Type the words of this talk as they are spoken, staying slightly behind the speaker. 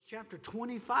Chapter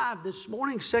 25 this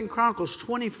morning, 2 Chronicles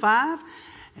 25,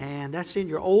 and that's in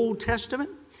your Old Testament.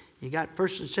 You got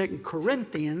 1st and 2nd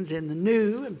Corinthians in the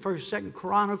New and 1st and 2nd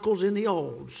Chronicles in the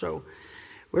Old. So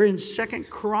we're in 2nd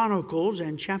Chronicles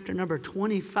and chapter number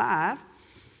 25,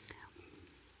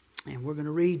 and we're going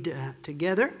to read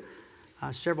together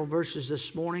several verses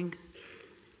this morning,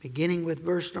 beginning with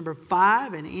verse number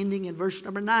 5 and ending in verse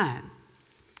number 9.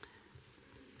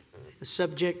 The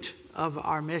subject of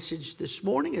our message this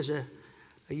morning is a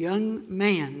young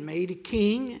man made a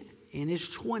king in his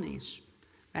 20s.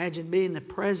 Imagine being the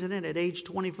president at age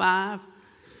 25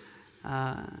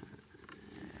 or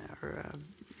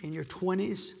in your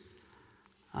 20s.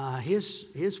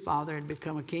 His father had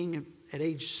become a king at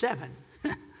age 7.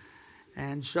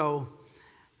 And so,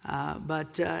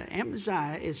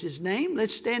 Amaziah is his name.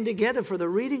 Let's stand together for the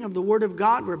reading of the Word of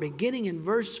God. We're beginning in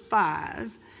verse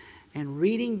 5. And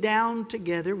reading down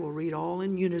together, we'll read all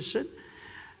in unison.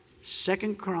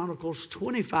 2 Chronicles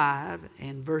 25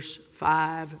 and verse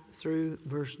 5 through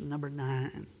verse number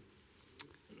 9.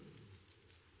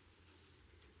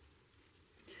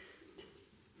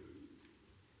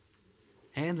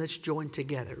 And let's join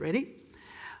together. Ready?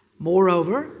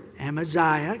 Moreover,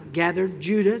 Amaziah gathered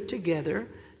Judah together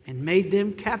and made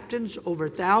them captains over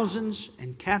thousands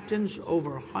and captains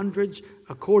over hundreds,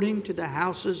 according to the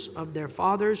houses of their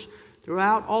fathers,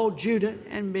 throughout all Judah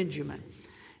and Benjamin.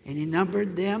 And he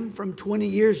numbered them from 20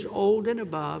 years old and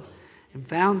above, and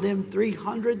found them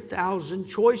 300,000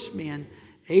 choice men,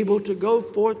 able to go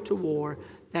forth to war,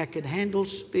 that could handle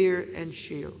spear and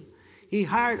shield. He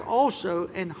hired also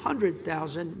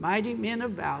 100,000 mighty men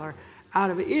of valor out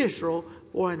of Israel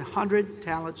for 100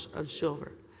 talents of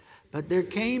silver. But there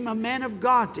came a man of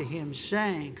God to him,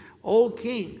 saying, O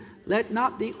king, let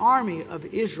not the army of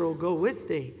Israel go with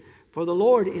thee, for the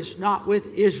Lord is not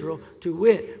with Israel, to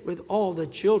wit, with all the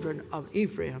children of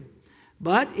Ephraim.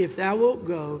 But if thou wilt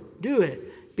go, do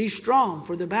it. Be strong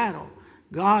for the battle.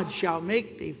 God shall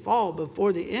make thee fall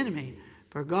before the enemy,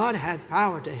 for God hath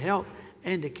power to help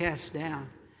and to cast down.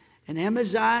 And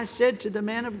Amaziah said to the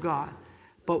man of God,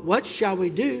 But what shall we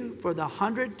do for the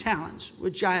 100 talents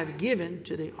which I have given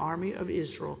to the army of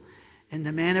Israel? And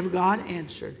the man of God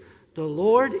answered, The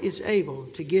Lord is able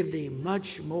to give thee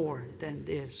much more than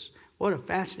this. What a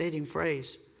fascinating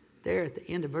phrase there at the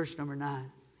end of verse number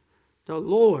 9. The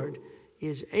Lord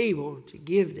is able to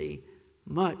give thee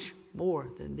much more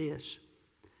than this.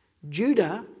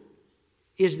 Judah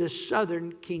is the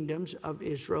southern kingdoms of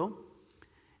Israel.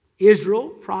 Israel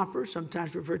proper,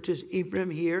 sometimes referred to as Ephraim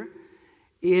here,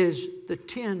 is the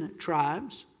 10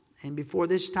 tribes. And before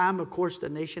this time, of course, the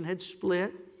nation had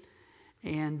split.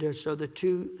 And so the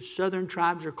two southern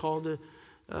tribes are called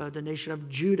the nation of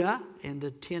Judah, and the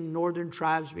 10 northern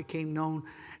tribes became known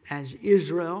as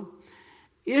Israel.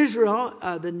 Israel,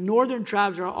 the northern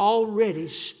tribes are already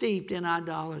steeped in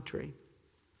idolatry.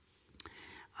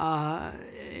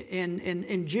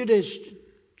 And Judah is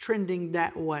trending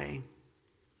that way.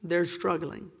 They're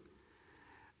struggling.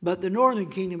 But the northern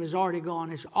kingdom is already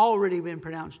gone. It's already been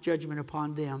pronounced judgment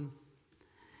upon them.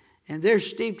 And they're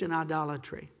steeped in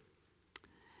idolatry.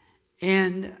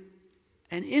 And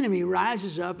an enemy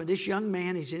rises up, and this young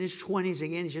man, he's in his 20s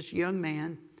again, he's just a young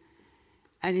man,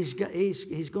 and he's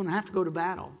going to have to go to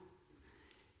battle.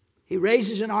 He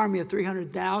raises an army of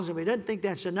 300,000, but he doesn't think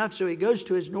that's enough, so he goes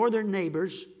to his northern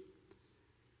neighbors,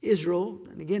 Israel.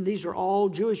 And again, these are all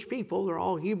Jewish people. They're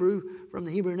all Hebrew, from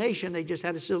the Hebrew nation. They just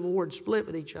had a civil war and split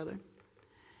with each other.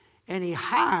 And he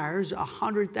hires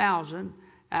 100,000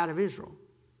 out of Israel.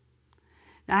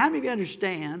 Now, how many of you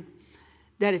understand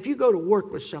that if you go to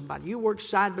work with somebody, you work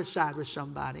side by side with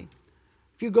somebody,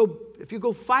 if you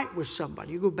go fight with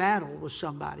somebody, you go battle with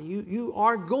somebody, you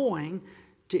are going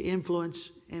to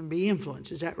influence and be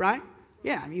influenced. Is that right?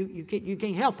 Yeah, you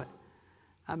can't help it.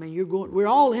 I mean, we're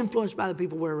all influenced by the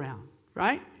people we're around,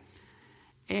 right?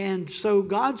 And so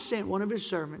God sent one of his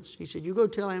servants. He said, you go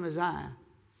tell Amaziah,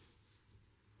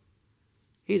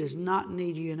 he does not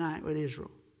need to unite with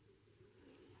Israel.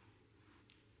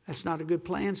 That's not a good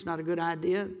plan. It's not a good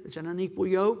idea. It's an unequal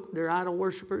yoke. They're idol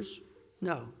worshipers.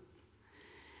 No.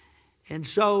 And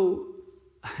so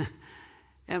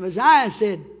Amaziah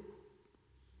said,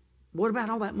 what about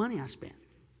all that money I spent?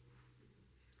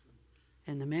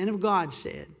 And the man of God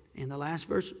said, in the last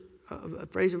phrase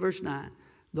of verse 9,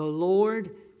 the Lord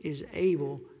is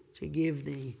able to give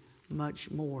thee much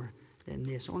more than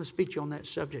this. I want to speak to you on that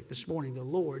subject this morning. The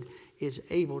Lord is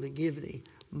able to give thee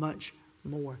much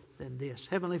more than this.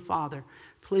 Heavenly Father,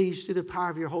 please, through the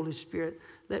power of your Holy Spirit,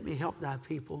 let me help thy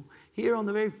people here on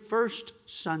the very first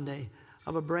Sunday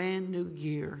of a brand new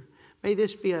year. May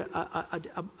this be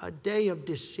a day of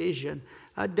decision,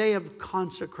 a day of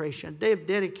consecration, a day of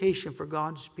dedication for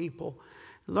God's people.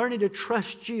 Learning to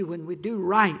trust you when we do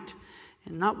right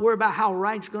and not worry about how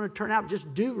right's going to turn out.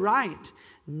 Just do right,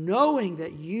 knowing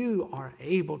that you are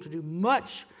able to do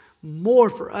much more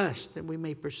for us than we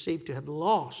may perceive to have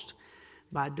lost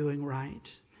by doing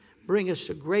right. Bring us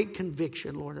to great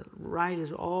conviction, Lord, that right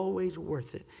is always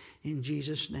worth it. In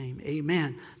Jesus' name,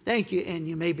 amen. Thank you, and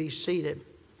you may be seated.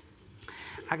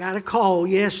 I got a call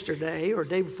yesterday or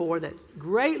day before that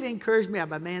greatly encouraged me. I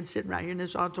have a man sitting right here in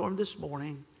this auditorium this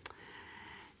morning.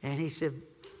 And he said,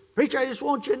 "Preacher, I just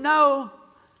want you to know,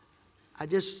 I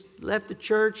just left the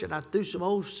church and I threw some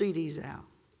old CDs out.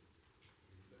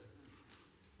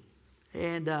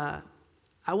 And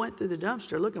I went through the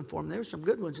dumpster looking for them. There were some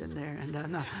good ones in there." And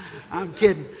no, I'm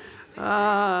kidding.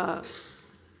 But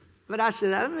I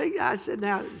said,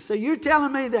 "Now, so you're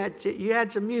telling me that you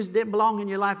had some music that didn't belong in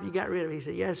your life and you got rid of it?" He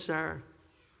said, "Yes, sir."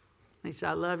 He said,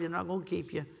 "I love you. I'm not going to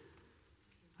keep you.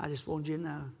 I just wanted you to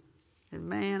know." And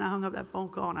man, I hung up that phone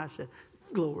call and I said,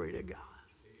 "Glory to God."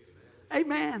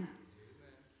 Amen.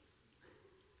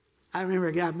 I remember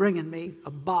a guy bringing me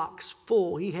a box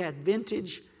full. He had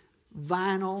vintage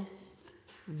vinyl,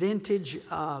 vintage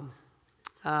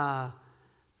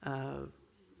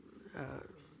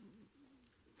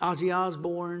Ozzy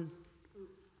Osbourne.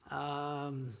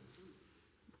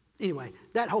 Anyway,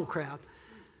 that whole crowd.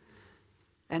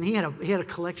 And he had a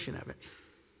collection of it.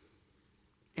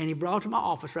 And he brought it to my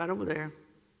office right over there.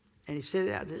 And he set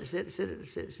it out,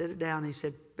 set it down. He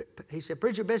said,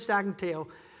 "Preacher, best I can tell,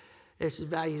 this is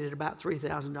valued at about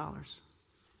 $3,000.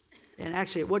 And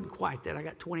actually, it wasn't quite that. I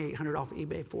got $2,800 off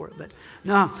eBay for it. But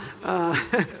no.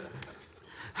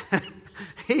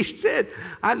 He said,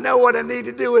 "I know what I need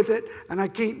to do with it, and I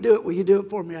can't do it. Will you do it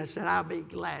for me?" I said, "I'll be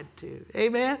glad to."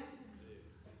 Amen?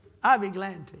 I'll be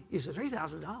glad to. He said,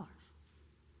 $3,000.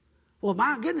 Well,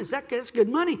 my goodness, that's good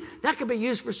money. That could be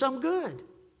used for some good.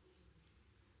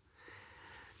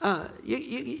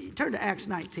 You turn to Acts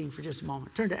 19 for just a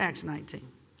moment. Turn to Acts 19.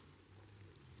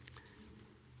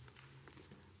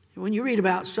 When you read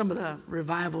about some of the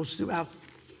revivals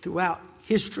throughout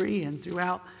history and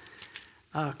throughout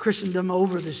Christendom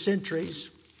over the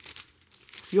centuries,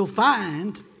 you'll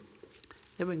find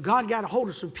that when God got a hold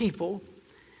of some people,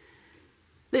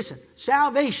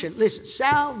 salvation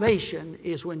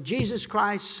is when Jesus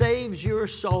Christ saves your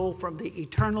soul from the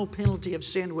eternal penalty of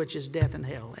sin, which is death and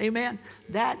hell. Amen?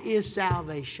 That is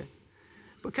salvation.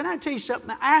 But can I tell you something?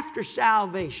 After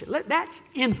salvation, that's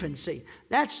infancy.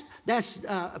 That's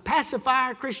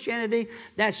pacifier Christianity.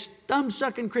 That's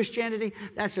thumb-sucking Christianity.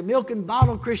 That's a milk and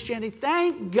bottle Christianity.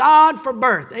 Thank God for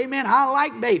birth. Amen. I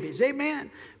like babies.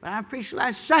 Amen. But I preached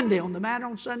last Sunday on the matter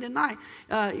on Sunday night.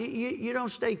 You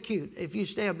don't stay cute if you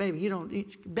stay a baby.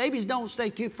 Babies don't stay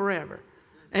cute forever.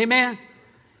 Amen.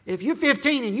 If you're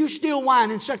 15 and you still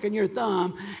whining, sucking your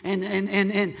thumb,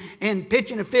 and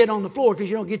pitching a fit on the floor because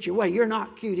you don't get your way, you're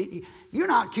not cute. You're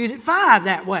not cute at 5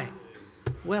 that way.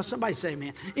 Well, somebody say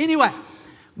amen. Anyway,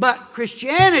 but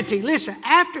Christianity, listen,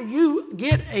 after you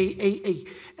get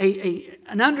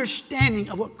an understanding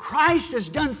of what Christ has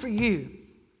done for you,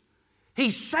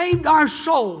 He saved our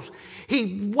souls.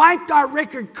 He wiped our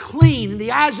record clean in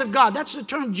the eyes of God. That's the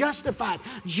term justified.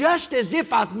 Just as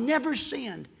if I've never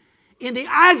sinned. In the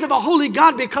eyes of a holy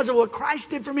God, because of what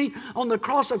Christ did for me on the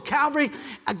cross of Calvary,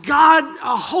 a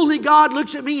holy God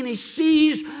looks at me and He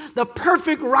sees the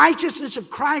perfect righteousness of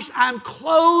Christ. I'm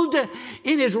clothed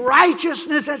in His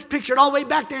righteousness. That's pictured all the way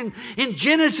back there in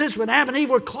Genesis when Adam and Eve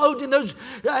were clothed in those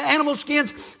animal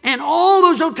skins. And all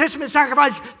those Old Testament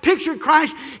sacrifices pictured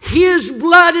Christ. His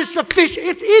blood is sufficient.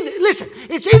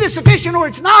 It's either sufficient or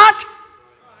it's not.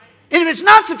 And if it's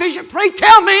not sufficient, pray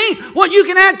tell me what you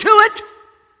can add to it.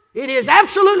 It is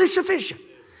absolutely sufficient.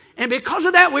 And because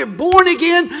of that, we're born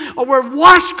again, or we're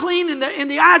washed clean in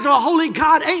the eyes of a holy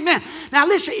God. Amen. Now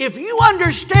listen, if you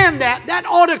understand that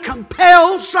ought to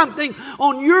compel something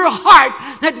on your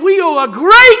heart that we owe a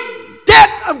great debt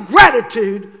of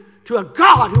gratitude to a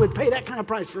God who would pay that kind of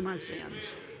price for my sins.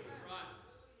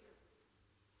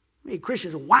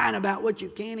 Christians whine about what you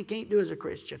can and can't do as a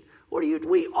Christian.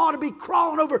 We ought to be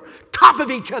crawling over top of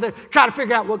each other, trying to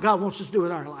figure out what God wants us to do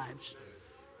with our lives.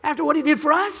 After what He did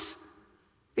for us,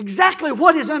 exactly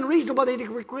what is unreasonable that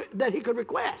He could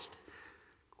request.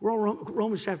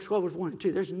 Romans chapter 12, verse 1 and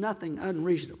 2. There's nothing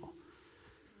unreasonable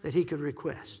that He could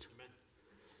request.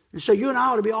 And so you and I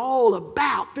ought to be all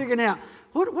about figuring out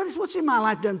what's in my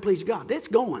life doesn't please God. It's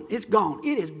going. It's gone.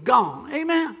 It is gone.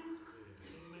 Amen.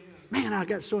 Man, I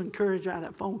got so encouraged out of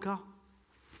that phone call.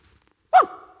 Woo!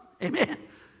 Amen.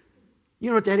 You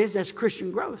know what that is? That's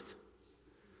Christian growth.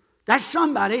 That's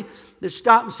somebody that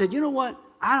stopped and said, "You know what?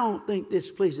 I don't think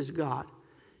this pleases God.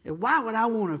 And why would I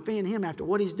want to offend him after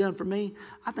what he's done for me?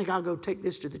 I think I'll go take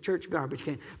this to the church garbage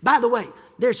can. By the way,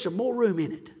 there's some more room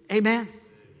in it. Amen?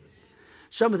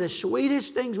 Some of the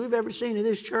sweetest things we've ever seen in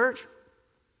this church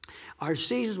are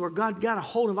seasons where God got a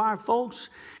hold of our folks,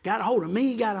 got a hold of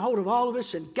me, got a hold of all of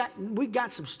us, and we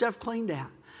got some stuff cleaned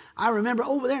out. I remember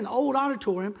over there in the old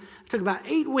auditorium, it took about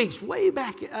 8 weeks, way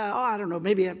back, I don't know,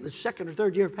 maybe the second or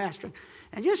third year of pastoring,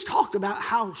 and just talked about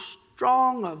how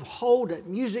strong of hold that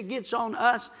music gets on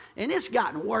us, and it's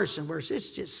gotten worse and worse.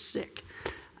 It's just sick.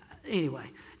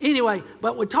 Anyway,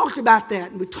 but we talked about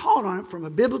that, and we taught on it from a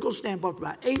biblical standpoint for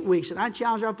about 8 weeks. And I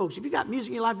challenge our folks, if you got music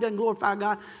in your life that doesn't glorify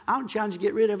God, I want to challenge you to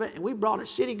get rid of it. And we brought a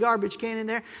city garbage can in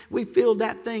there. We filled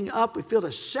that thing up. We filled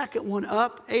a second one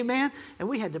up. Amen. And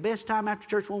we had the best time after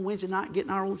church one Wednesday night,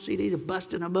 getting our old CDs and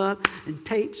busting them up and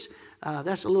tapes.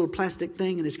 That's a little plastic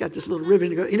thing, and it's got this little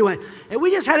ribbon to go. Anyway, and we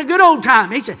just had a good old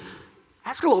time. He said,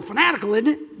 that's a little fanatical, isn't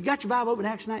it? You got your Bible open,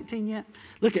 Acts 19 yet?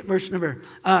 Look at verse number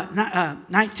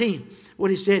 19, what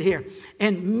he said here.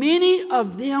 And many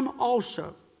of them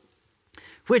also,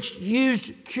 which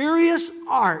used curious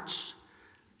arts,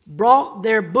 brought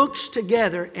their books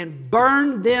together and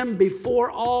burned them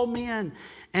before all men.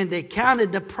 And they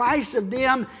counted the price of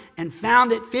them and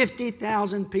found it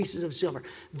 50,000 pieces of silver.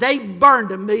 They burned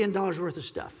 $1 million worth of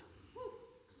stuff.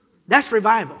 That's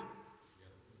revival.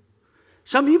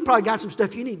 Some of you probably got some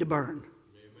stuff you need to burn.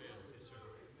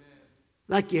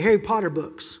 Like your Harry Potter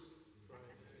books.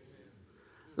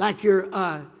 Like your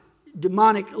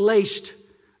demonic-laced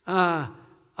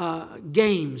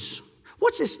games.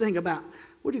 What's this thing about?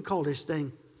 What do you call this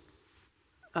thing?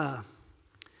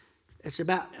 It's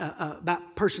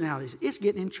about personalities. It's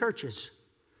getting in churches.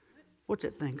 What's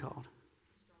that thing called?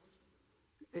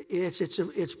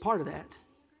 It's part of that.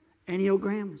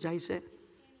 Enneagram, is that how you say it?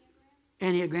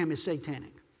 Enneagram is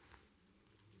satanic.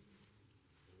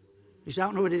 You say, I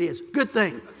don't know what it is. Good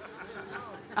thing.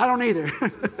 I don't either.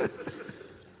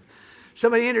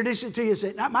 Somebody introduced it to you and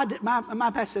said,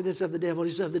 my pastor said this of the devil,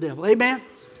 this is of the devil. Amen?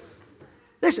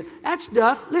 Listen, that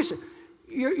stuff, listen,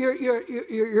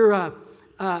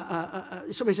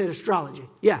 somebody said astrology.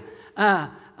 Yeah.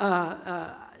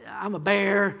 I'm a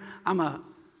bear. I'm a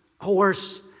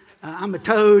horse. I'm a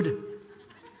toad.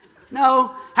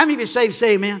 No. How many of you saved,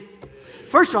 say amen?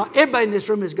 First of all, everybody in this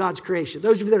room is God's creation.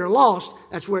 Those of you that are lost,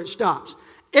 that's where it stops.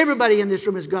 Everybody in this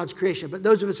room is God's creation. But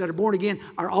those of us that are born again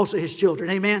are also His children.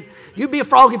 Amen? You be a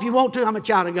frog if you want to. I'm a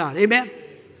child of God. Amen?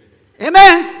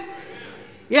 Amen?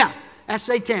 Yeah. That's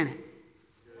satanic.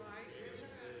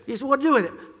 You said, what to do with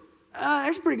it?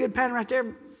 There's a pretty good pattern right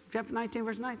there. Chapter 19,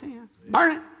 verse 19. Yeah.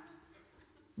 Burn it.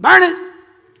 Burn it.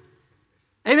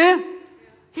 Amen?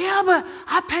 Yeah, but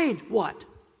I paid what?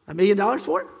 $1 million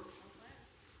for it?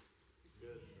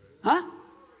 Huh?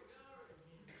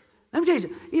 Let me tell you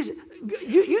something.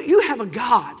 You have a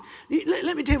God.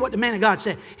 Let me tell you what the man of God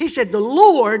said. He said, the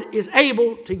Lord is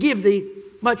able to give thee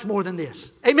much more than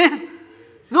this. Amen?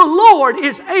 The Lord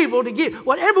is able to give.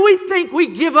 Whatever we think we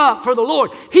give up for the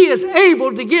Lord, He is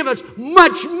able to give us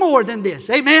much more than this.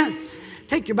 Amen?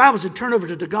 Take your Bibles and turn over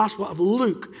to the Gospel of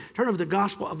Luke. Turn over to the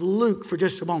Gospel of Luke for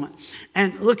just a moment.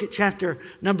 And look at chapter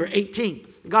number 18.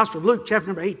 The Gospel of Luke, chapter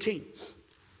number 18.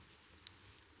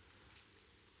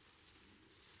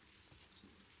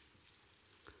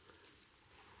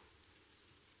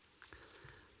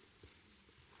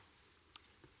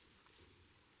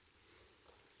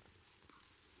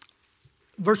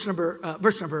 Verse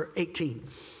number 18.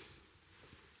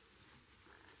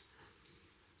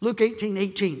 Luke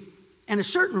 18:18. And a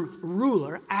certain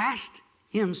ruler asked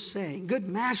him, saying, Good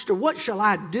master, what shall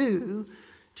I do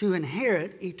to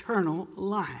inherit eternal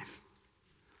life?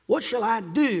 What shall I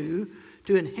do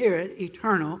to inherit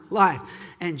eternal life?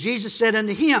 And Jesus said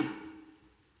unto him,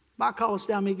 Why callest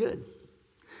thou me good?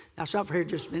 Now stop for here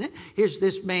just a minute. Here's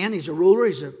this man. He's a ruler.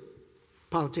 He's a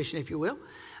politician, if you will.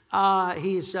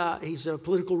 He's a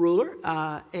political ruler,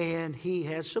 and he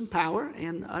has some power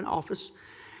and an office.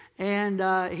 And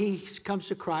he comes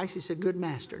to Christ. He said, Good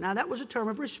master. Now, that was a term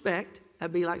of respect.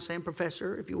 That'd be like saying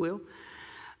professor, if you will.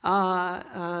 We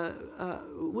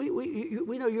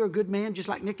know you're a good man, just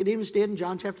like Nicodemus did in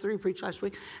John chapter 3, preached last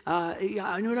week.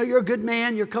 I know you're a good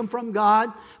man. You come from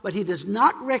God. But he does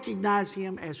not recognize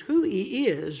him as who he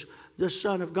is, the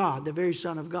Son of God, the very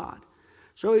Son of God.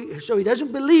 So he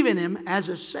doesn't believe in him as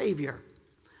a Savior.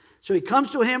 So he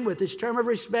comes to him with this term of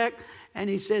respect, and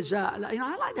he says, I'd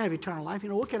like to have eternal life.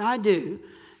 What can I do?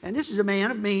 And this is a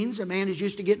man of means. A man who's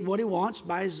used to getting what he wants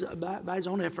by his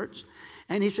own efforts.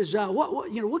 And he says,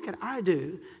 what can I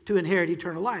do to inherit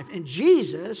eternal life? And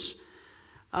Jesus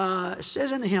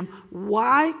says unto him,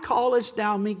 Why callest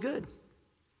thou me good?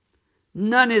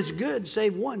 None is good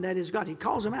save one, that is God. He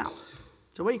calls him out.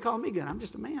 So what are you calling me good? I'm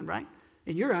just a man, right?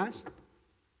 In your eyes.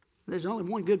 There's only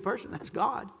one good person, that's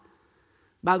God.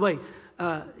 By the way,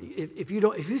 if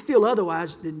you feel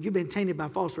otherwise, then you've been tainted by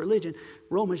false religion.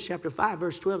 Romans chapter 5,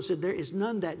 verse 12 said, there is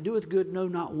none that doeth good, no,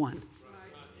 not one.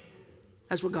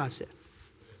 That's what God said.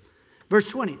 Verse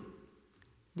 20.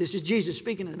 This is Jesus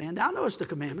speaking to the man. Thou knowest the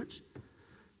commandments.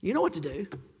 You know what to do.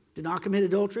 Do not commit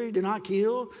adultery. Do not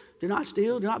kill. Do not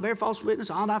steal. Do not bear false witness.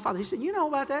 Honor thy father. He said, you know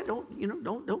about that. Don't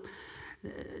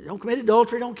commit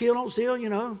adultery. Don't kill. Don't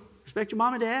steal. Respect your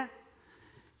mom and dad.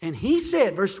 And he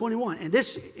said, verse 21, and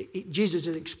this, Jesus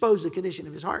has exposed the condition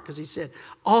of his heart because he said,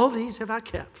 all these have I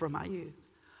kept from my youth.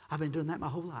 I've been doing that my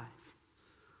whole life.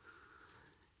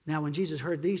 Now when Jesus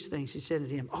heard these things, he said to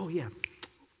him, oh yeah,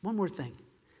 one more thing.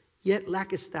 Yet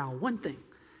lackest thou one thing.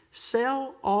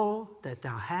 Sell all that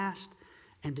thou hast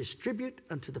and distribute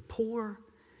unto the poor,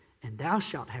 and thou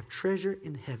shalt have treasure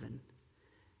in heaven.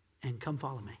 And come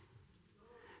follow me.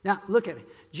 Now, look at me.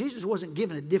 Jesus wasn't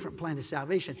given a different plan of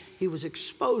salvation. He was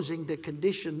exposing the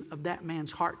condition of that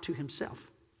man's heart to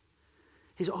himself.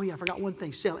 He said, oh yeah, I forgot one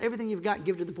thing. Sell everything you've got,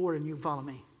 give it to the poor, and you can follow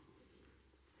me.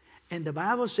 And the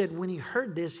Bible said when he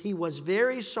heard this, he was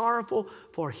very sorrowful,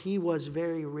 for he was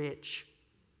very rich.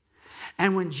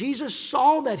 And when Jesus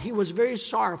saw that he was very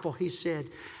sorrowful, he said,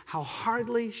 how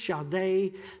hardly shall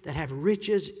they that have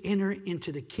riches enter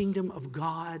into the kingdom of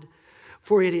God?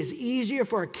 For it is easier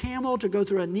for a camel to go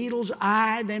through a needle's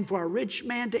eye than for a rich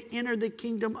man to enter the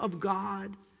kingdom of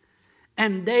God.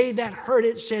 And they that heard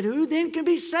it said, who then can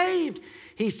be saved?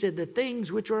 He said, the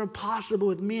things which are impossible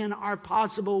with men are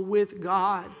possible with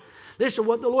God. Listen,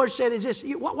 what the Lord said is this.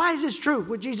 Why is this true?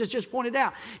 What Jesus just pointed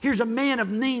out. Here's a man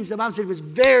of means. The Bible said he was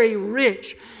very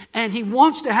rich. And he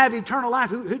wants to have eternal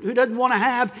life. Who doesn't want to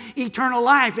have eternal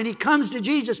life? And he comes to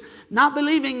Jesus not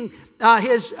believing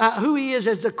who he is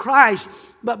as the Christ,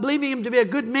 but believing him to be a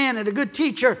good man and a good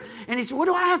teacher. And he said, what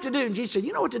do I have to do? And Jesus said,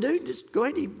 you know what to do. Just go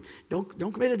ahead.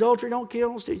 Don't commit adultery. Don't kill.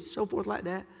 Don't steal. So forth like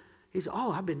that. He said,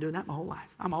 oh, I've been doing that my whole life.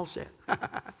 I'm all set.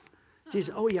 He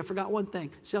said, oh yeah, I forgot one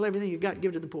thing. Sell everything you got and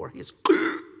give it to the poor. He said,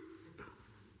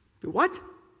 what?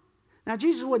 Now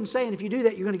Jesus wasn't saying if you do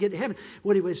that you're going to get to heaven.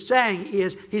 What he was saying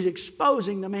is he's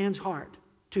exposing the man's heart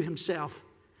to himself.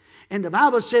 And the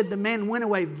Bible said the man went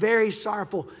away very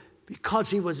sorrowful because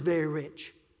he was very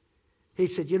rich. He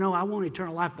said, I want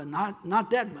eternal life, but not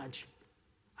that much.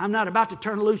 I'm not about to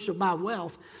turn loose of my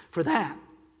wealth for that.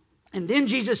 And then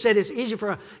Jesus said it's easier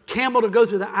for a camel to go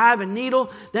through the eye of a needle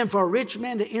than for a rich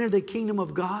man to enter the kingdom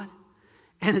of God.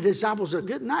 And the disciples said,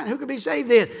 good night, who can be saved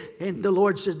then? And the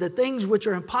Lord says, the things which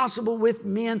are impossible with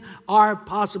men are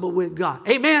possible with God.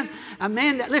 Amen?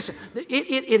 Listen,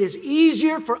 it is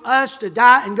easier for us to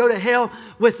die and go to hell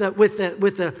with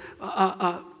the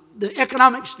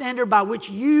economic standard by which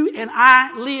you and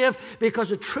I live, because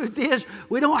the truth is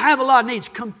we don't have a lot of needs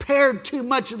compared to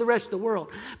much of the rest of the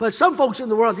world. But some folks in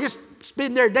the world just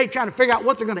spend their day trying to figure out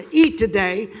what they're going to eat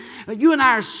today. You and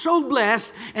I are so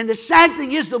blessed, and the sad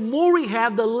thing is the more we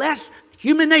have, the less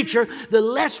human nature, the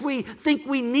less we think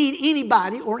we need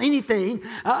anybody or anything,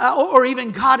 or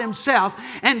even God himself.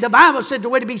 And the Bible said the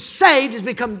way to be saved is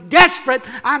become desperate.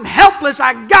 I'm helpless.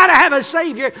 I got to have a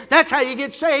Savior. That's how you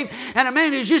get saved. And a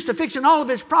man who's used to fixing all of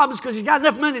his problems because he's got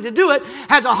enough money to do it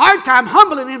has a hard time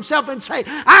humbling himself and saying,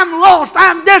 I'm lost.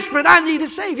 I'm desperate. I need a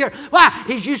Savior. Why?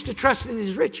 He's used to trusting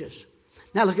his riches.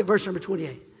 Now look at verse number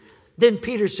 28. Then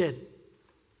Peter said,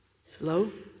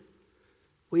 lo,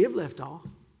 we have left all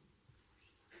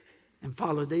and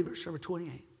followed thee. Verse number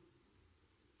 28.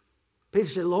 Peter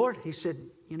said, Lord, he said,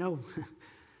 you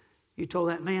told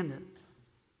that man to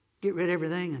get rid of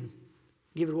everything and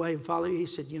give it away and follow you. He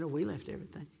said, we left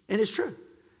everything. And it's true.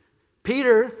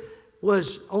 Peter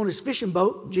was on his fishing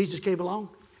boat. Jesus came along.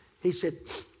 He said,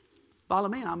 follow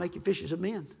me and I'll make you fishers of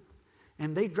men.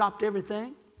 And they dropped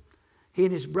everything. He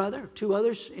and his brother, two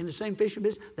others in the same fishing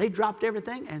business, they dropped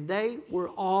everything and they were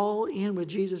all in with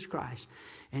Jesus Christ.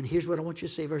 And here's what I want you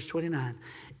to see, verse 29.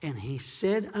 And he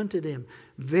said unto them,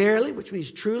 verily, which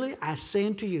means truly, I say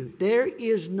unto you, there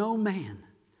is no man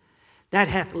that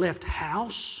hath left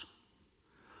house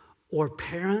or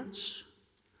parents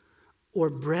or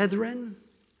brethren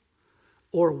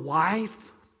or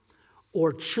wife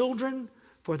or children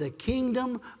for the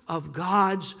kingdom of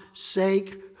God's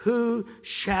sake, who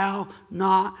shall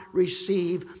not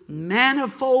receive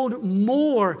manifold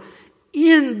more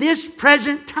in this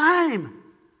present time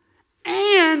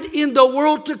and in the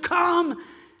world to come,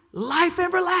 life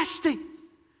everlasting.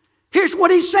 Here's what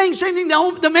he's saying. Same thing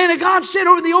the man of God said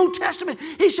over the Old Testament.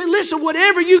 He said, listen,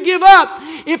 whatever you give up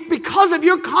if because of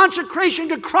your consecration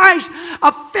to Christ,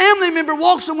 a family member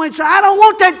walks away and says, I don't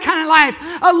want that kind of life.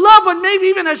 A loved one, maybe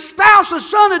even a spouse, a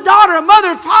son, a daughter, a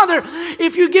mother, a father.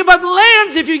 If you give up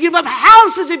lands, if you give up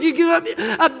houses, if you give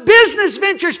up business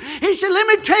ventures, he said, let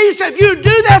me tell you something. If you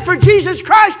do that for Jesus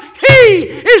Christ, He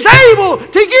is able to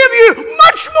give you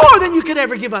much more than you could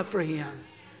ever give up for Him.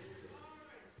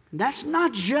 That's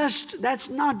not just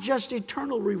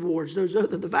eternal rewards. Those are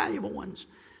the valuable ones.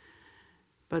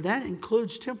 But that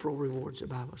includes temporal rewards, the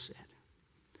Bible said.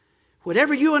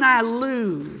 Whatever you and I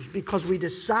lose because we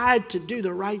decide to do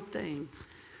the right thing,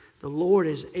 the Lord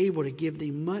is able to give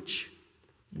thee much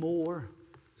more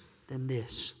than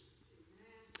this.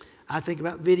 I think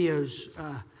about videos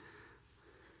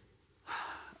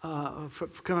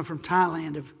coming from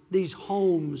Thailand of these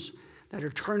homes that are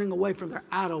turning away from their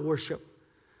idol worship.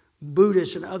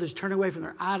 Buddhists and others turning away from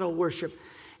their idol worship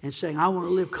and saying, I want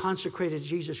to live consecrated to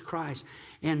Jesus Christ.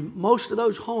 And most of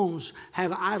those homes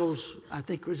have idols. I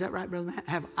think, is that right, Brother Matt?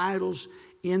 Have idols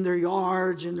in their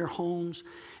yards, in their homes.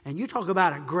 And you talk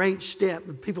about a great step.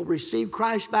 When people receive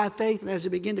Christ by faith, and as they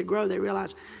begin to grow, they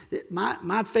realize that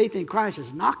my faith in Christ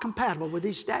is not compatible with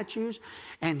these statues.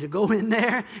 And to go in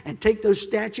there and take those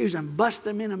statues and bust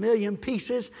them in a million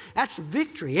pieces, that's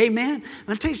victory. Amen? I'm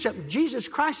going to tell you something. Jesus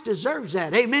Christ deserves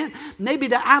that. Amen? Maybe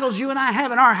the idols you and I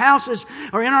have in our houses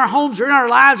or in our homes or in our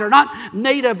lives are not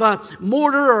made of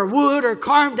mortar or wood or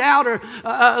carved out or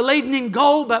laden in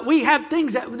gold, but we have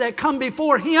things that come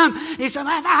before Him. He said,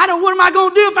 what am I going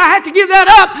to do if I have to give that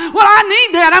up? Well, I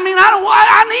need that. I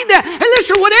need that. And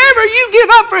listen, whatever you give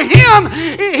up for Him,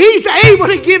 He's able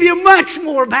to give you much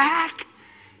more back.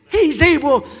 He's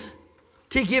able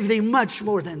to give thee much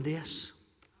more than this.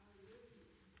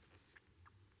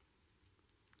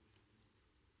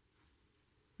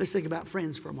 Let's think about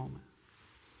friends for a moment.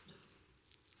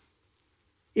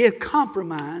 If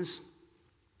compromise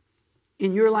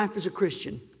in your life as a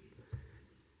Christian,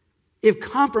 if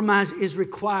compromise is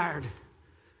required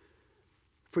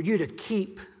for you to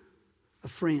keep a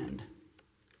friend,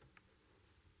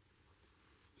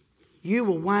 you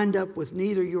will wind up with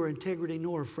neither your integrity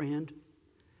nor a friend,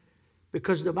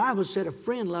 because the Bible said a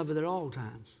friend loveth at all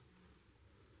times.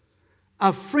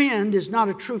 A friend is not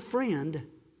a true friend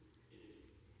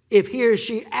if he or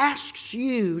she asks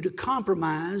you to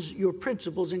compromise your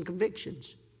principles and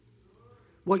convictions.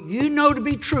 What you know to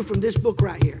be true from this book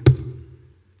right here.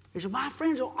 He said, my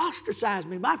friends will ostracize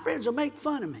me. My friends will make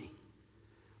fun of me.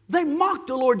 They mocked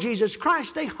the Lord Jesus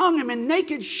Christ. They hung Him in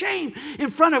naked shame in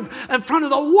front of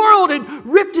the world and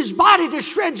ripped His body to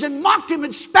shreds and mocked Him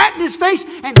and spat in His face.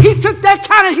 And He took that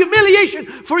kind of humiliation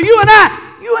for you and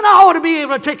I. You and I ought to be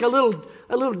able to take a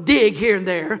little dig here and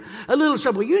there. A little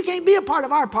something. Well, you can't be a part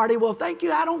of our party. Well, thank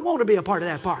you. I don't want to be a part of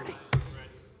that party.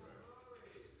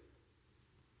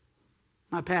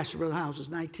 My pastor, Brother Howes, was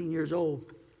 19 years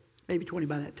old. Maybe 20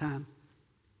 by that time.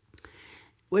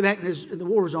 Way back when the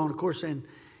war was on, of course, and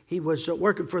he was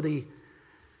working for the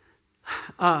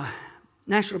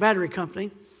National Battery Company.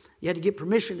 You had to get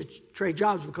permission to trade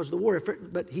jobs because of the war.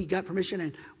 But he got permission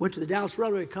and went to the Dallas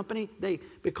Railway Company.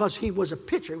 Because he was a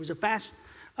pitcher. He was a fast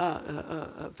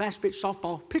pitch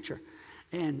softball pitcher.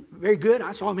 And very good.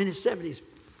 I saw him in his 70s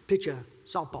pitch a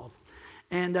softball.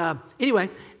 And anyway,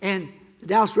 and the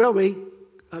Dallas Railway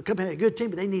Company had a good team,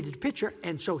 but they needed a pitcher.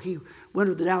 And so he went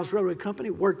to the Dallas Railway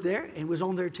Company, worked there, and was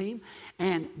on their team.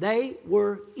 And they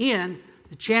were in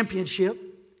the championship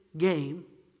game.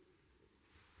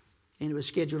 And it was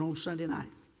scheduled on Sunday night.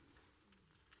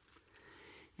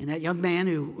 And that young man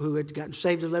who had gotten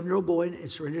saved as an 11-year-old boy and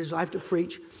surrendered his life to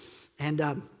preach. And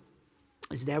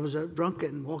his dad was a drunk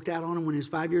and walked out on him when he was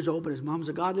 5 years old, but his mom was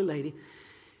a godly lady.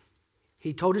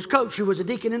 He told his coach, who was a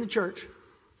deacon in the church,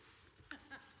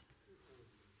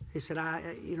 he said, I'm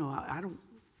going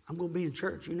to be in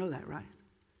church. You know that, right?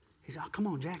 He said, oh, come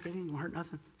on, Jack. It ain't going to hurt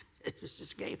nothing. It's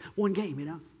just a game. One game, you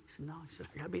know. He said, no. He said,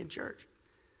 I got to be in church.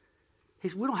 He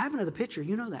said, we don't have another pitcher.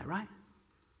 You know that, right?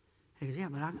 He goes, yeah,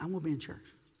 but I'm going to be in church.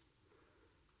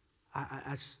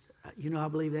 I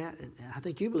believe that. And I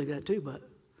think you believe that too. But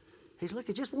he said, look,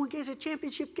 it's just one game. It's a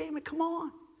championship game. And come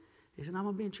on. He said, I'm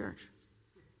going to be in church.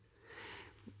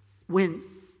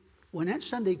 When that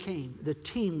Sunday came, the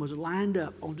team was lined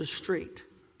up on the street.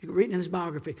 You can read it in his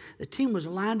biography. The team was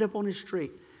lined up on the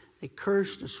street. They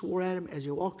cursed and swore at him as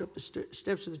he walked up the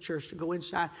steps of the church to go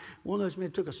inside. One of those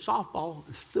men took a softball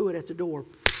and threw it at the door.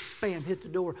 Bam, hit the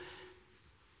door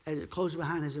as it closed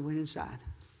behind as they went inside.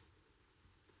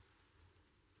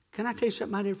 Can I tell you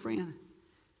something, my dear friend?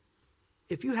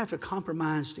 If you have to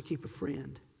compromise to keep a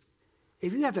friend,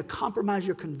 if you have to compromise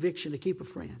your conviction to keep a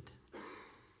friend,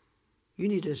 you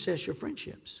need to assess your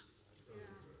friendships.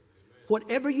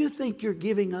 whatever you think you're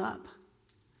giving up,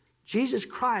 Jesus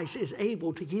Christ is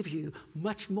able to give you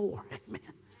much more. Amen.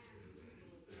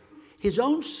 His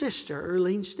own sister,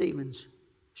 Earlene Stevens,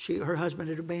 her husband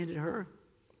had abandoned her.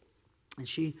 And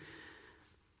she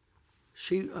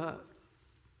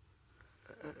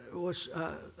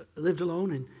lived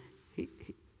alone. And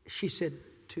she said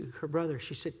to her brother,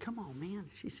 she said, come on, man.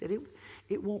 She said,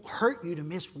 it won't hurt you to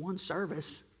miss one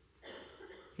service.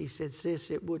 He said,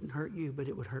 sis, it wouldn't hurt you, but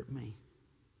it would hurt me.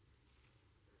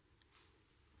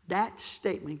 That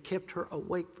statement kept her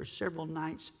awake for several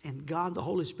nights, and God, the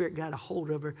Holy Spirit, got a hold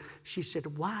of her. She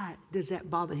said, why does that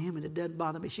bother him and it doesn't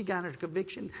bother me? She got her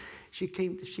conviction. She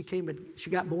came and she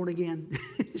got born again.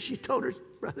 She told her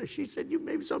brother, she said, you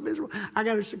made me so miserable. I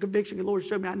got her some conviction. The Lord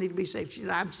showed me I need to be saved. She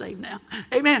said, I'm saved now.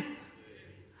 Amen.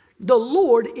 The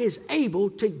Lord is able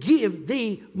to give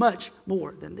thee much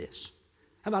more than this.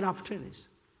 How about opportunities?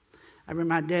 I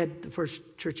remember my dad, the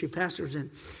first church he pastored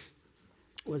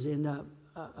was in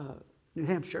New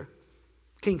Hampshire,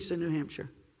 Kingston, New Hampshire.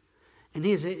 And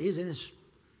he's in his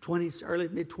 20s, early,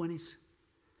 mid-20s.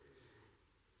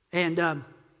 And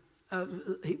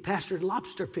he pastored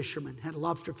lobster fishermen, had a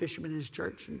lobster fisherman in his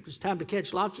church. And it was time to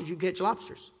catch lobsters, you catch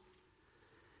lobsters.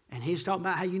 And he's talking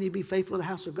about how you need to be faithful to the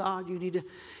house of God. You need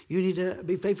to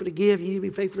be faithful to give. You need to be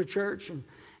faithful to church. And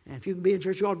if you can be in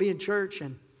church, you ought to be in church.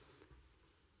 And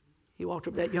he walked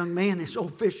up to that young man, this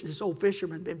old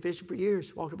fisherman, been fishing for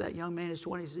years, walked up to that young man in his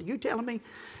 20s and said, you telling me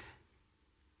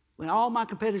when all my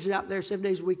competitors are out there 7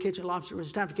 days a week catching lobster,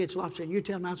 it's time to catch lobster, and you're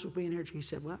telling me I'm supposed to be in here? He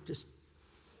said, well,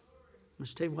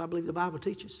 let's tell you what I believe the Bible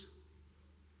teaches.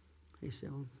 He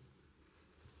said, well,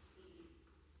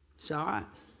 it's all right.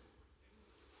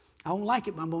 I don't like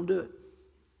it, but I'm going to do it.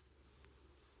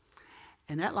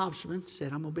 And that lobsterman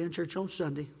said, I'm going to be in church on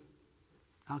Sunday.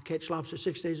 I'll catch lobster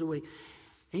 6 days a week.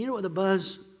 And you know what the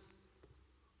buzz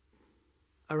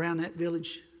around that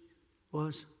village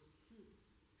was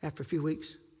after a few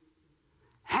weeks?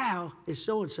 How is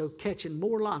so-and-so catching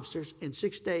more lobsters in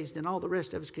 6 days than all the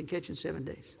rest of us can catch in 7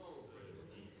 days?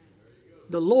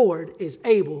 The Lord is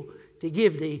able to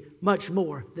give thee much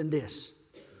more than this.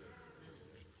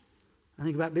 I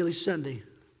think about Billy Sunday,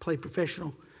 played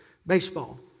professional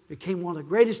baseball, became one of the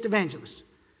greatest evangelists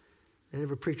that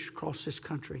ever preached across this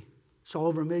country. Saw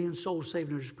over 1 million souls saved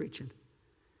under his preaching.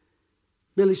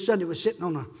 Billy Sunday was sitting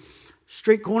on a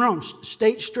street corner on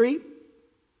State Street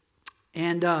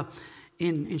and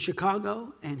in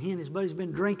Chicago, and he and his buddies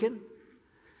been drinking,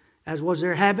 as was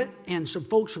their habit. And some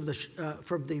folks from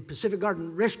the Pacific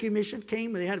Garden Rescue Mission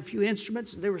came, and they had a few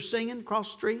instruments, and they were singing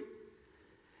across the street.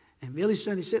 And Billy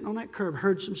Sunday, sitting on that curb,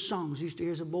 heard some songs he used to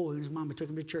hear as a boy when his mama took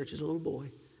him to church as a little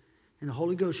boy. And the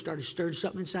Holy Ghost started stirring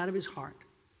something inside of his heart.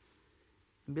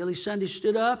 And Billy Sunday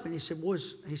stood up and he said,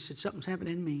 boys, something's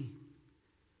happening in me.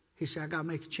 He said, I got to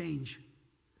make a change.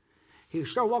 He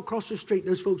started walking across the street.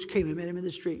 Those folks came and met him in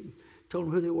the street and told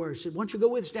him who they were. He said, why don't you go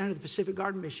with us down to the Pacific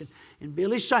Garden Mission? And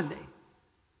Billy Sunday,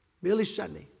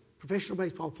 professional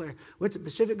baseball player, went to the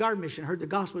Pacific Garden Mission, heard the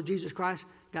gospel of Jesus Christ,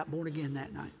 got born again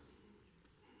that night.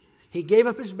 He gave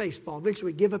up his baseball.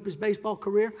 Eventually, gave up his baseball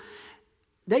career.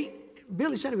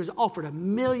 Billy Sunday was offered $1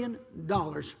 million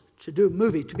to do a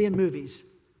movie, to be in movies.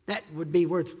 That would be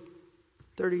worth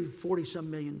 30, 40 some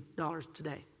million dollars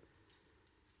today.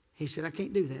 He said, I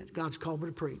can't do that. God's called me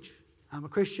to preach. I'm a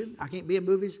Christian. I can't be in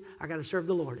movies. I got to serve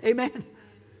the Lord. Amen.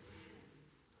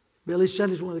 Billy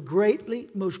Sunday is one of the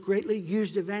most greatly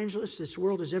used evangelists this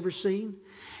world has ever seen.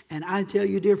 And I tell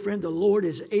you, dear friend, the Lord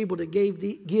is able to give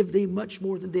thee much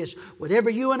more than this. Whatever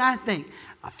you and I think,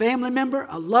 a family member,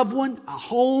 a loved one, a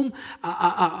home,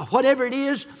 whatever it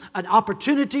is, an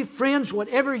opportunity, friends,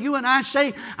 whatever you and I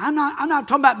say, I'm not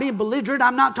talking about being belligerent.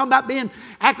 I'm not talking about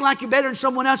acting like you're better than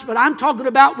someone else, but I'm talking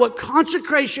about what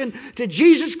consecration to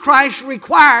Jesus Christ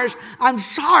requires. I'm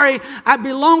sorry, I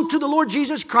belong to the Lord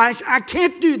Jesus Christ. I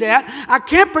can't do that. I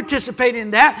can't participate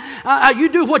in that. You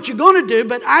do what you're going to do,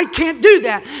 but I can't do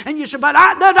that. And you say, but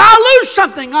I'll lose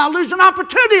something. I'll lose an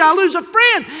opportunity. I'll lose a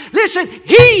friend. Listen,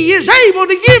 He is able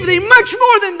to give thee much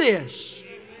more than this.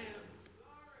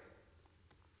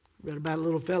 I read about a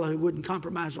little fellow who wouldn't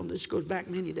compromise on this. Goes back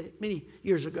many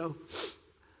years ago.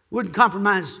 Wouldn't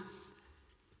compromise.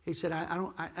 He said, I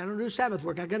don't do Sabbath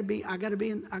work. I got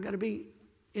to be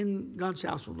in God's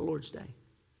house on the Lord's day.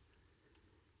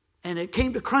 And it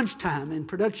came to crunch time and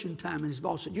production time, and his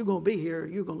boss said, you're going to be here, or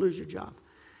you're going to lose your job.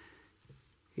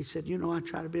 He said, I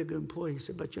try to be a good employee. He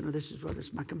said, but this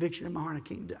is my conviction in my heart.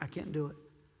 I can't do it.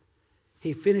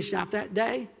 He finished out that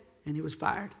day, and he was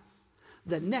fired.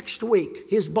 The next week,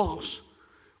 his boss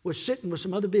was sitting with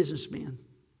some other businessmen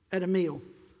at a meal.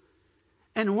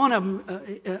 And one of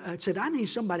them said, I need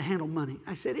somebody to handle money.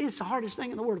 I said, it's the hardest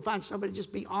thing in the world to find somebody to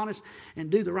just be honest and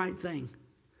do the right thing.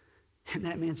 And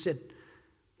that man said,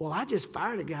 well, I just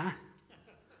fired a guy.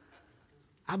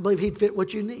 I believe he'd fit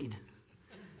what you need.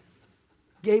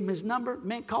 Gave him his number,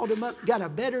 man called him up, got a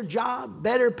better job,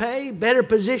 better pay, better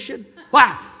position.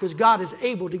 Why? Because God is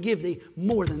able to give thee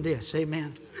more than this.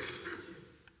 Amen.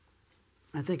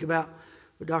 I think about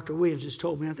what Dr. Williams has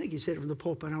told me. I think he said it from the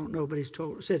pulpit. I don't know, but he's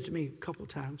said it to me a couple of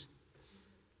times.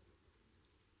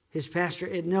 His pastor,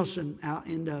 Ed Nelson, out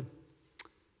in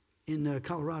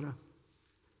Colorado.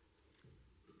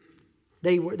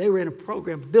 They were in a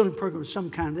program, building program of some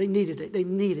kind. They needed it. They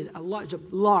needed a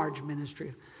large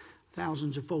ministry,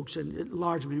 thousands of folks, and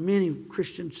large ministry. Many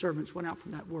Christian servants went out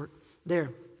from that work there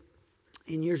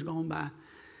in years gone by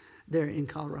there in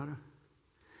Colorado,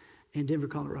 in Denver,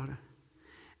 Colorado.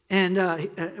 And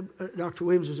Dr.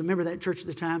 Williams was a member of that church at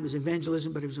the time. It was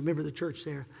evangelism, but he was a member of the church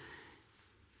there.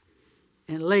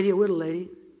 And a widow lady,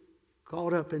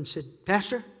 called up and said,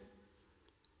 Pastor,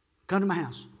 come to my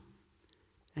house.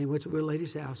 And he went to the widow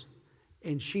lady's house.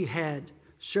 And she had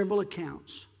several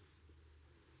accounts.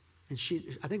 And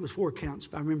I think it was 4 accounts,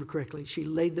 if I remember correctly. She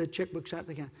laid the checkbooks out.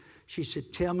 She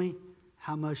said, tell me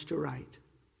how much to write.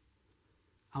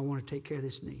 I want to take care of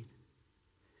this need.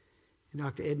 And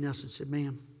Dr. Ed Nelson said,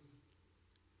 ma'am,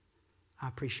 I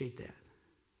appreciate that.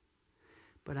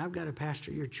 But I've got to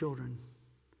pastor your children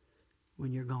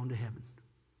when you're gone to heaven.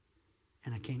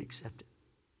 And I can't accept it.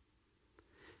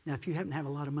 Now, if you happen to have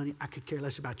a lot of money, I could care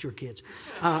less about your kids.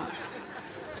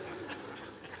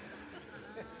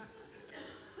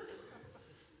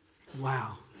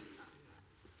 Wow.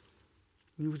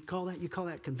 You call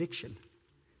that conviction.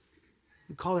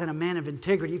 You call that a man of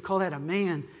integrity. You call that a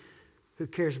man who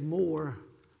cares more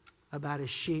about his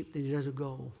sheep than he does a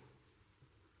goal.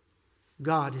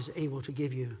 God is able to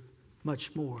give you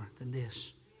much more than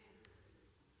this.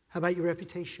 How about your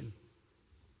reputation?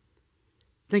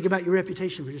 Think about your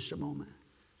reputation for just a moment.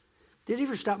 Did you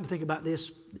ever stop and think about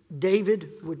this? David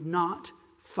would not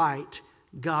fight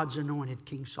God's anointed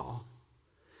King Saul.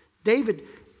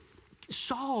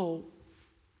 Saul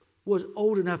was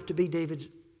old enough to be David's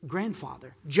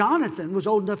grandfather. Jonathan was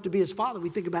old enough to be his father. We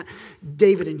think about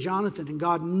David and Jonathan, and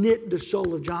God knit the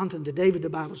soul of Jonathan to David. The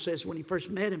Bible says when he first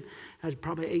met him as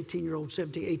probably an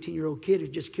 18-year-old kid who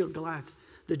just killed Goliath,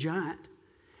 the giant.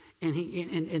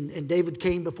 And David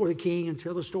came before the king and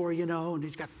tell the story, and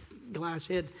he's got Goliath's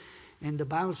head. And the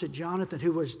Bible said Jonathan,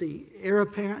 who was the heir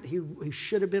apparent, he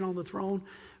should have been on the throne.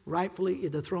 Rightfully,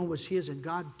 the throne was his, and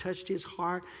God touched his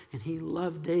heart, and he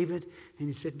loved David. And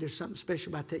he said, there's something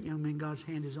special about that young man. God's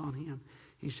hand is on him.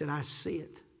 He said, I see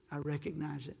it. I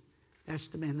recognize it. That's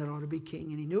the man that ought to be king.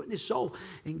 And he knew it in his soul,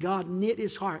 and God knit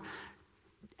his heart.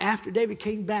 After David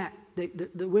came back,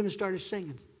 the women started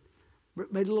singing.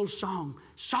 Made a little song.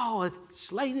 Saul hath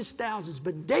slain his thousands,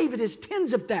 but David his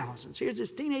tens of thousands. Here's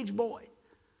this teenage boy.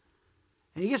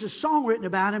 And he gets a song written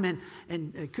about him,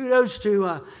 and kudos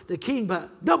to the king,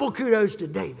 but double kudos to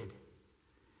David.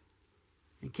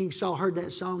 And King Saul heard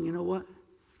that song, you know what?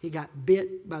 He got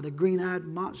bit by the green-eyed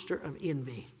monster of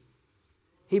envy.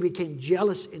 He became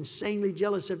jealous, insanely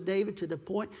jealous of David, to the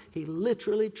point he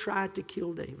literally tried to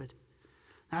kill David.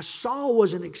 Now, Saul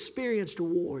was an experienced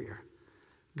warrior.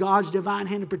 God's divine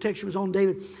hand of protection was on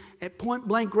David. At point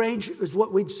blank range is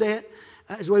what we'd say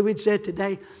as the way we'd say it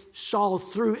today. Saul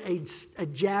threw a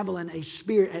javelin, a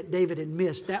spear at David and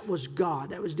missed. That was God.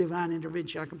 That was divine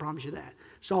intervention. I can promise you that.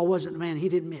 Saul wasn't a man. He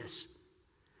didn't miss.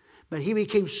 But he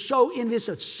became so envious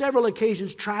on several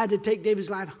occasions, tried to take David's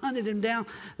life, hunted him down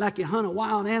like you hunt a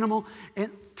wild animal.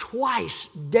 And twice,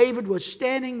 David was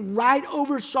standing right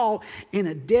over Saul in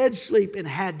a dead sleep and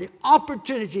had the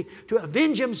opportunity to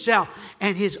avenge himself.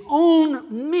 And his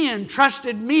own men,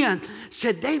 trusted men,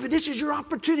 said, David, this is your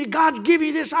opportunity. God's giving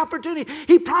you this opportunity.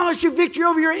 He promised you victory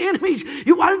over your enemies.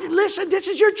 You wanted to listen. This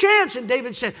is your chance. And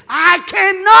David said, I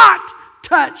cannot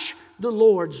touch the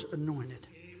Lord's anointed.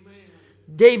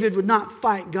 David would not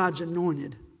fight God's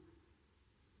anointed.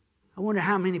 I wonder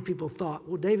how many people thought,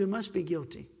 well, David must be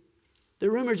guilty. The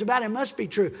rumors about him must be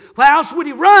true. Why else would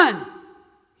he run?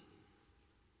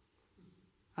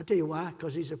 I'll tell you why.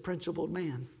 Because he's a principled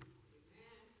man.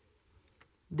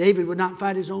 David would not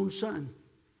fight his own son,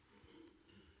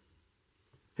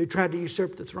 who tried to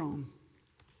usurp the throne.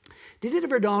 Did it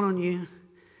ever dawn on you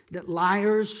that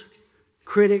liars,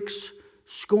 critics,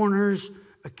 scorners,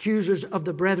 accusers of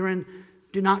the brethren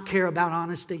do not care about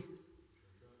honesty,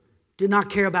 do not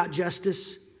care about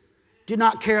justice, do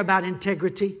not care about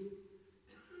integrity?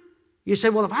 You say,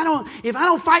 well, if I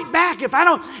don't fight back, if I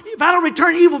don't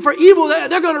return evil for evil,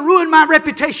 they're going to ruin my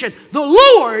reputation. The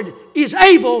Lord is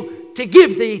able to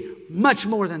give thee much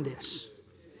more than this.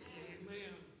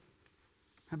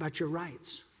 How about your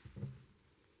rights?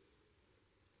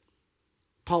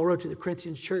 Paul wrote to the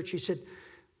Corinthians church, he said,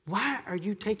 why are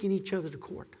you taking each other to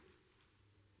court?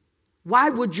 Why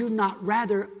would you not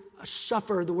rather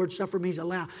suffer? The word suffer means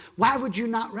allow. Why would you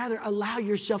not rather allow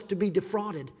yourself to be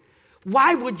defrauded?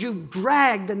 Why would you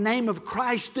drag the name of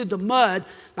Christ through the mud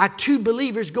by two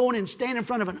believers going and standing in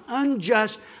front of an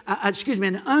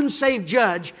an unsaved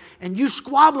judge, and you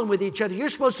squabbling with each other? You're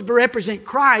supposed to represent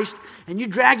Christ, and you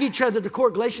drag each other to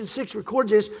court. Galatians 6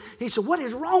 records this. He said, what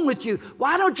is wrong with you?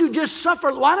 Why don't you just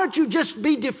suffer? Why don't you just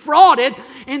be defrauded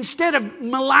instead of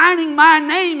maligning my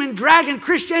name and dragging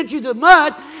Christianity through the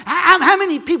mud? How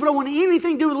many people don't want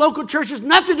anything to do with local churches,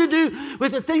 nothing to do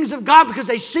with the things of God, because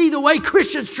they see the way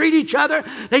Christians treat each other.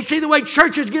 They see the way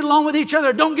churches get along with each other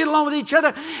or don't get along with each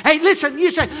other. Hey, listen,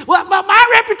 you say, well, but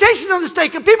my reputation's on the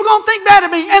stake and people are going to think bad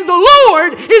of me. And the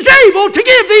Lord is able to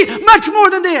give thee much more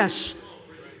than this.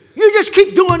 You just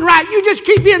keep doing right. You just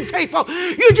keep being faithful.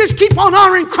 You just keep on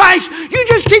honoring Christ. You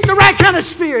just keep the right kind of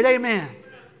spirit. Amen.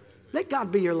 Let God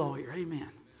be your lawyer.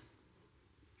 Amen.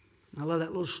 I love that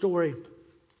little story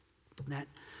that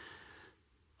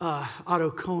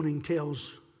Otto Koning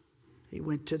tells. He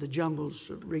went to the jungles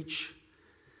to reach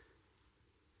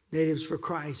natives for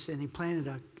Christ, and he planted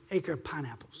an acre of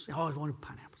pineapples. He always wanted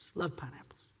pineapples, loved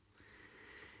pineapples.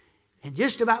 And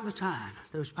just about the time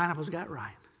those pineapples got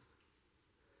ripe,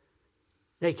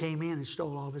 they came in and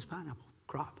stole all of his pineapple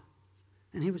crop.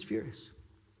 And he was furious.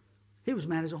 He was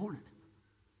mad as a hornet.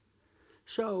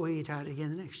 So he tried it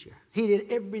again the next year. He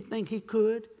did everything he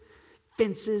could,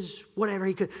 fences, whatever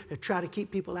he could, to try to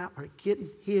keep people out from getting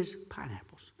his pineapples.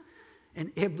 And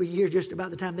every year, just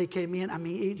about the time they came in,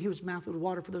 he was mouth with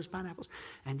water for those pineapples.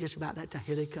 And just about that time,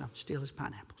 here they come, steal his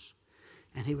pineapples.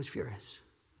 And he was furious.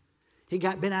 He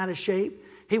got bent out of shape.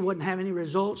 He wouldn't have any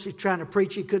results. He's trying to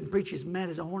preach. He couldn't preach. He's mad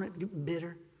as a hornet, getting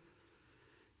bitter.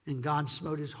 And God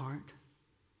smote his heart.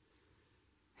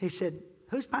 He said,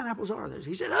 whose pineapples are those?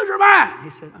 He said, those are mine. He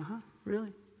said,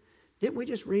 really? Didn't we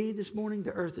just read this morning,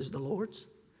 the earth is the Lord's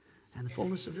and the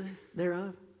fullness of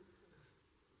thereof?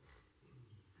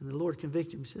 And the Lord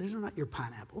convicted him. He said, those are not your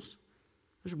pineapples.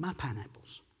 Those are my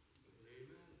pineapples.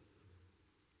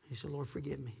 He said, Lord,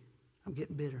 forgive me. I'm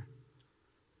getting bitter.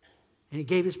 And he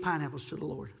gave his pineapples to the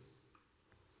Lord.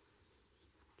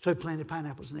 So he planted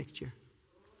pineapples next year.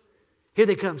 Here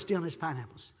they come, stealing his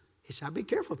pineapples. He said, I'd be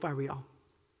careful if I were y'all.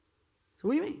 So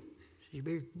what do you mean? He said,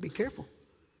 you be careful.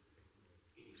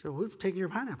 So we've taken your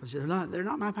pineapples. He said, they're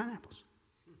not my pineapples.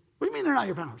 What do you mean they're not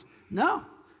your pineapples? No,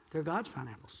 they're God's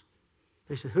pineapples.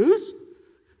 They said, whose?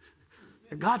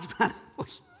 They're God's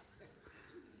pineapples.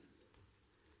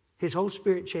 His whole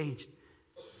spirit changed.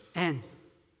 And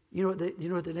you know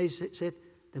what the lady said?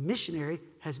 The missionary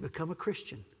has become a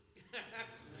Christian.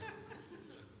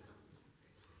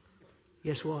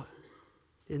 Guess what?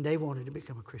 Then they wanted to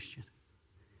become a Christian.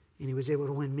 And he was able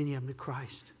to win many of them to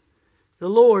Christ. The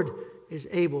Lord is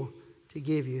able to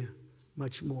give you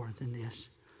much more than this.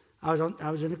 I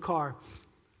was in a car.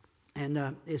 And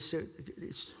it's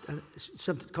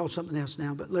something called something else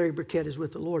now, but Larry Burkett is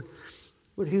with the Lord.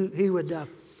 He would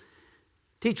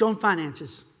teach on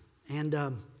finances. And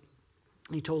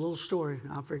he told a little story.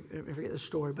 I forget the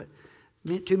story, but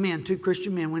two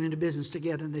Christian men went into business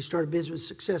together, and they started business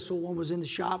successful. One was in the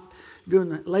shop doing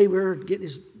the labor, getting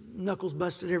his knuckles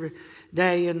busted every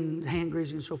day, and hand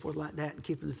greasing and so forth like that, and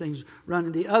keeping the things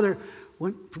running. The other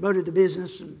promoted the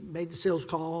business and made the sales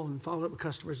call and followed up with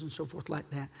customers and so forth like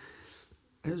that.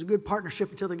 It was a good partnership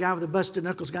until the guy with the busted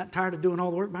knuckles got tired of doing all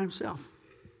the work by himself.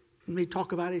 And we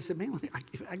talk about it. He said, man,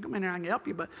 I come in here, I can help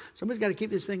you, but somebody's got to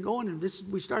keep this thing going. And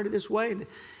we started this way. And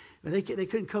they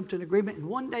couldn't come to an agreement. And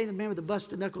one day, the man with the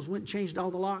busted knuckles went and changed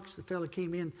all the locks. The fella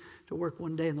came in to work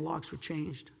one day, and the locks were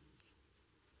changed.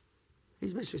 He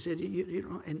basically said,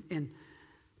 and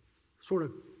sort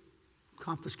of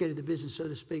confiscated the business, so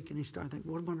to speak. And he started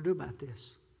thinking, what am I going to do about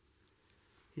this?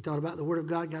 He thought about the Word of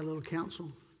God, got a little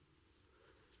counsel.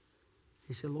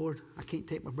 He said, Lord, I can't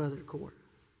take my brother to court.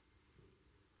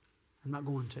 I'm not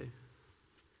going to. And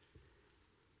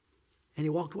he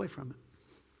walked away from it.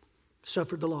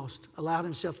 Suffered the loss. Allowed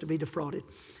himself to be defrauded.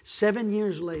 7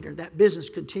 years later, that business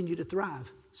continued to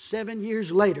thrive. 7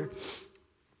 years later,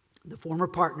 the former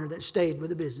partner that stayed with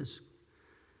the business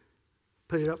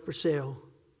put it up for sale,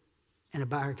 and a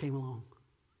buyer came along.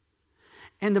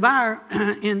 And the buyer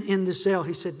in the sale,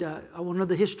 he said, I want to know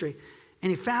the history. And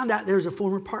he found out there was a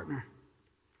former partner.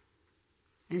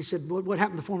 And he said, what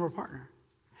happened to the former partner?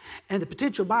 And the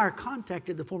potential buyer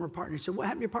contacted the former partner. He said, what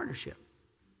happened to your partnership?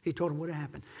 He told him what had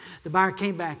happened. The buyer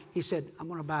came back. He said, I'm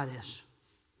going to buy this.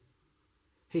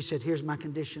 He said, here's my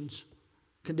conditions.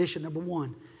 Condition number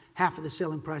 1, half of the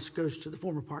selling price goes to the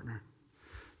former partner.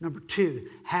 Number 2,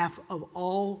 half of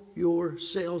all your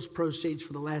sales proceeds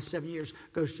for the last 7 years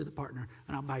goes to the partner,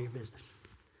 and I'll buy your business.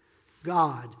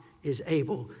 God is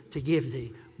able to give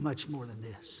thee much more than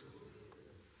this.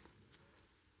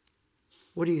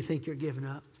 What do you think you're giving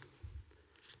up?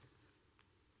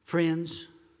 Friends,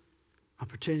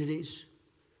 opportunities,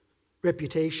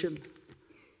 reputation,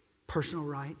 personal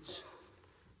rights,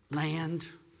 land,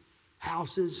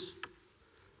 houses.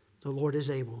 The Lord is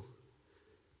able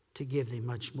to give thee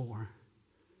much more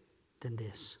than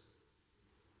this.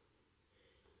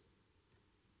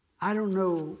 I don't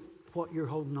know what you're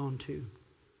holding on to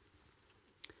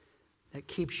that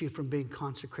keeps you from being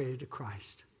consecrated to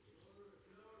Christ.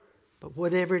 But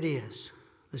whatever it is,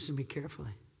 listen to me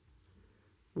carefully.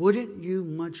 Wouldn't you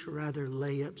much rather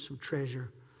lay up some treasure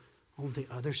on the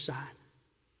other side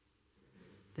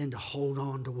than to hold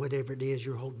on to whatever it is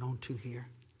you're holding on to here?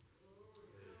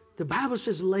 The Bible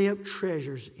says lay up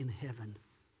treasures in heaven.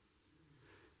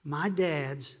 My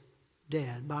dad's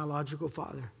dad, biological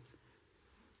father,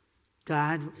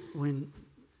 died when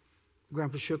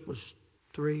Grandpa Shook was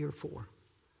 3 or 4.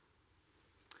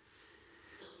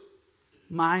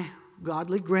 My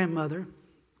godly grandmother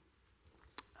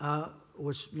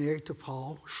was married to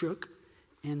Paul Shook,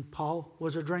 and Paul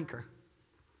was a drinker.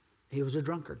 He was a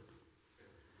drunkard.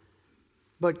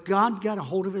 But God got a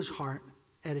hold of his heart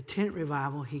at a tent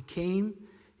revival. He came,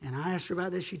 and I asked her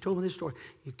about this. She told me this story.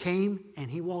 He came, and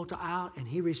he walked the aisle, and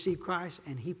he received Christ,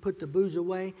 and he put the booze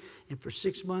away. And for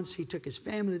 6 months, he took his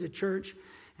family to church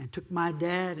and took my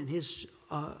dad and his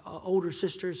older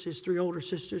sisters, his 3 older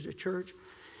sisters to church,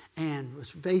 and was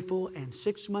faithful. And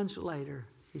 6 months later,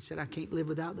 he said, I can't live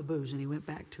without the booze, and he went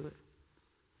back to it.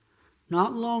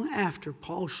 Not long after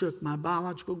Paul Shook, my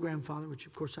biological grandfather, which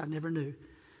of course I never knew,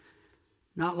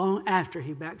 not long after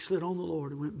he backslid on the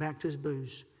Lord and went back to his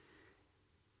booze,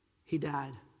 he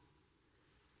died.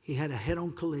 He had a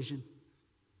head-on collision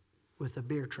with a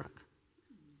beer truck.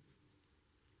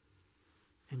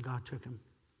 And God took him.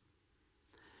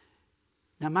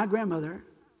 Now, my grandmother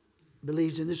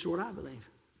believes, and this is what I believe.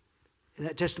 And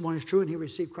that testimony is true, and he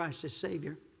received Christ as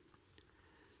Savior.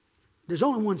 There's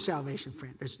only one salvation,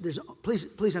 friend.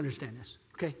 Please understand this,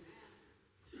 okay?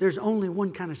 There's only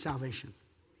one kind of salvation.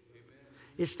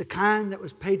 It's the kind that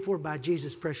was paid for by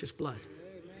Jesus' precious blood.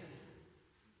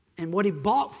 And what he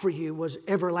bought for you was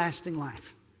everlasting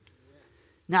life.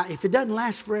 Now, if it doesn't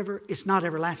last forever, it's not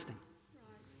everlasting.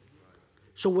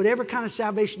 So whatever kind of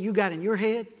salvation you got in your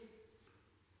head,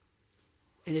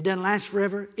 and it doesn't last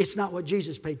forever, it's not what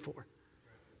Jesus paid for.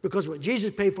 Because what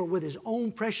Jesus paid for with his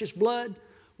own precious blood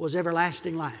was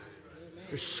everlasting life.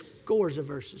 There's scores of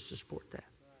verses to support that.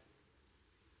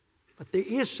 But there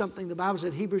is something, the Bible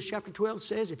said, Hebrews chapter 12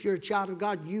 says, if you're a child of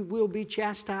God, you will be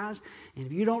chastised. And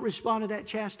if you don't respond to that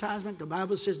chastisement, the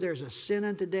Bible says there's a sin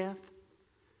unto death.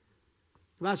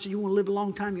 The Bible says you want to live a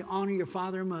long time, you honor your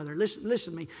father and mother. Listen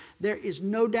to me. There is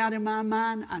no doubt in my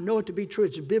mind, I know it to be true,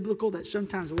 it's biblical, that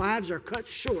sometimes lives are cut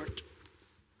short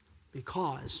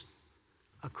because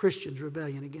a Christian's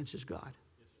rebellion against his God.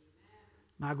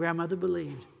 My grandmother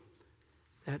believed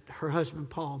that her husband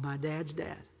Paul, my dad's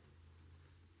dad,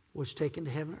 was taken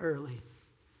to heaven early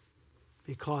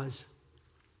because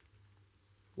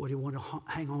what he wanted to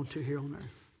hang on to here on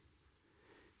earth.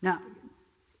 Now,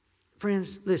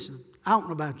 friends, listen, I don't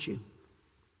know about you,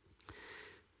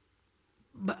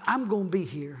 but I'm going to be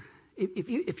here.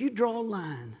 If you draw a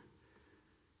line,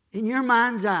 in your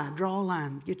mind's eye, draw a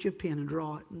line, get your pen and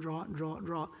draw it and draw it and draw it and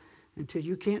draw it until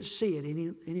you can't see it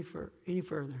any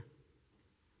further.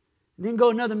 And then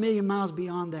go another 1,000,000 miles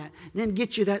beyond that. And then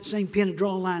get you that same pen and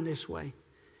draw a line this way.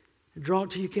 And draw it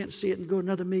till you can't see it and go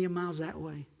another 1,000,000 miles that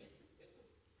way.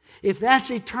 If that's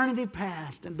eternity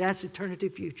past and that's eternity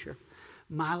future,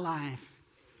 my life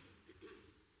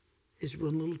is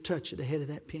one little touch at the head of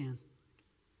that pen.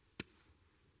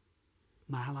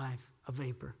 My life, a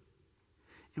vapor.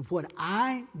 And what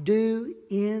I do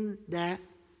in that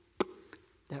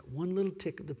one little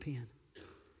tick of the pen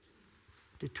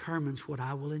determines what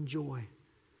I will enjoy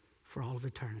for all of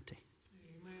eternity.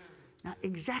 Amen. Now,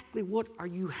 exactly what are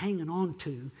you hanging on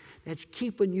to that's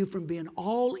keeping you from being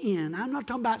all in? I'm not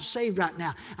talking about saved right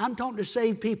now. I'm talking to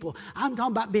saved people. I'm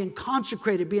talking about being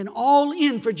consecrated, being all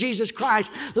in for Jesus Christ.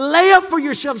 Lay up for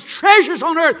yourselves treasures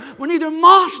on earth where neither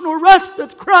moss nor rust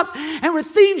doth corrupt and where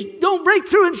thieves don't break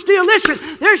through and steal. Listen,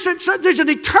 there's an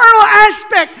eternal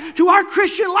aspect to our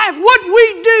Christian life. What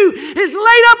we do is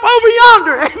laid up over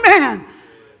yonder. Amen.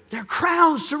 They're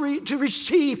crowns to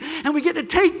receive, and we get to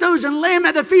take those and lay them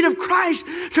at the feet of Christ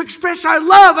to express our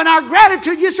love and our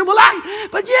gratitude. You say, "Well,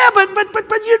 but you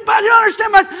don't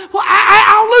understand much." Well,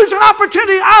 I'll lose an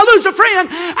opportunity. I'll lose a friend.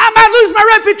 I might lose my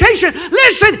reputation.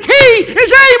 Listen, He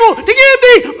is able to give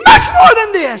thee much more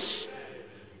than this.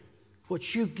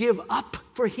 What you give up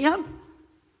for Him,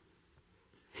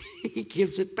 He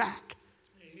gives it back.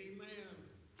 Amen.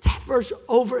 That verse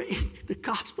over in the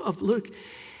Gospel of Luke.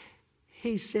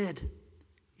 He said,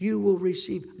 you will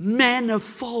receive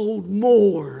manifold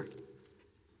more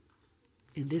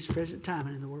in this present time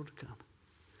and in the world to come.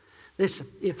 Listen,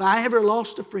 if I ever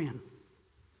lost a friend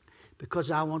because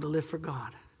I want to live for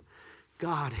God,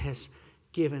 God has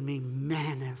given me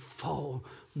manifold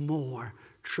more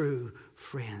true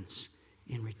friends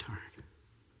in return.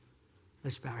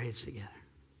 Let's bow our heads together.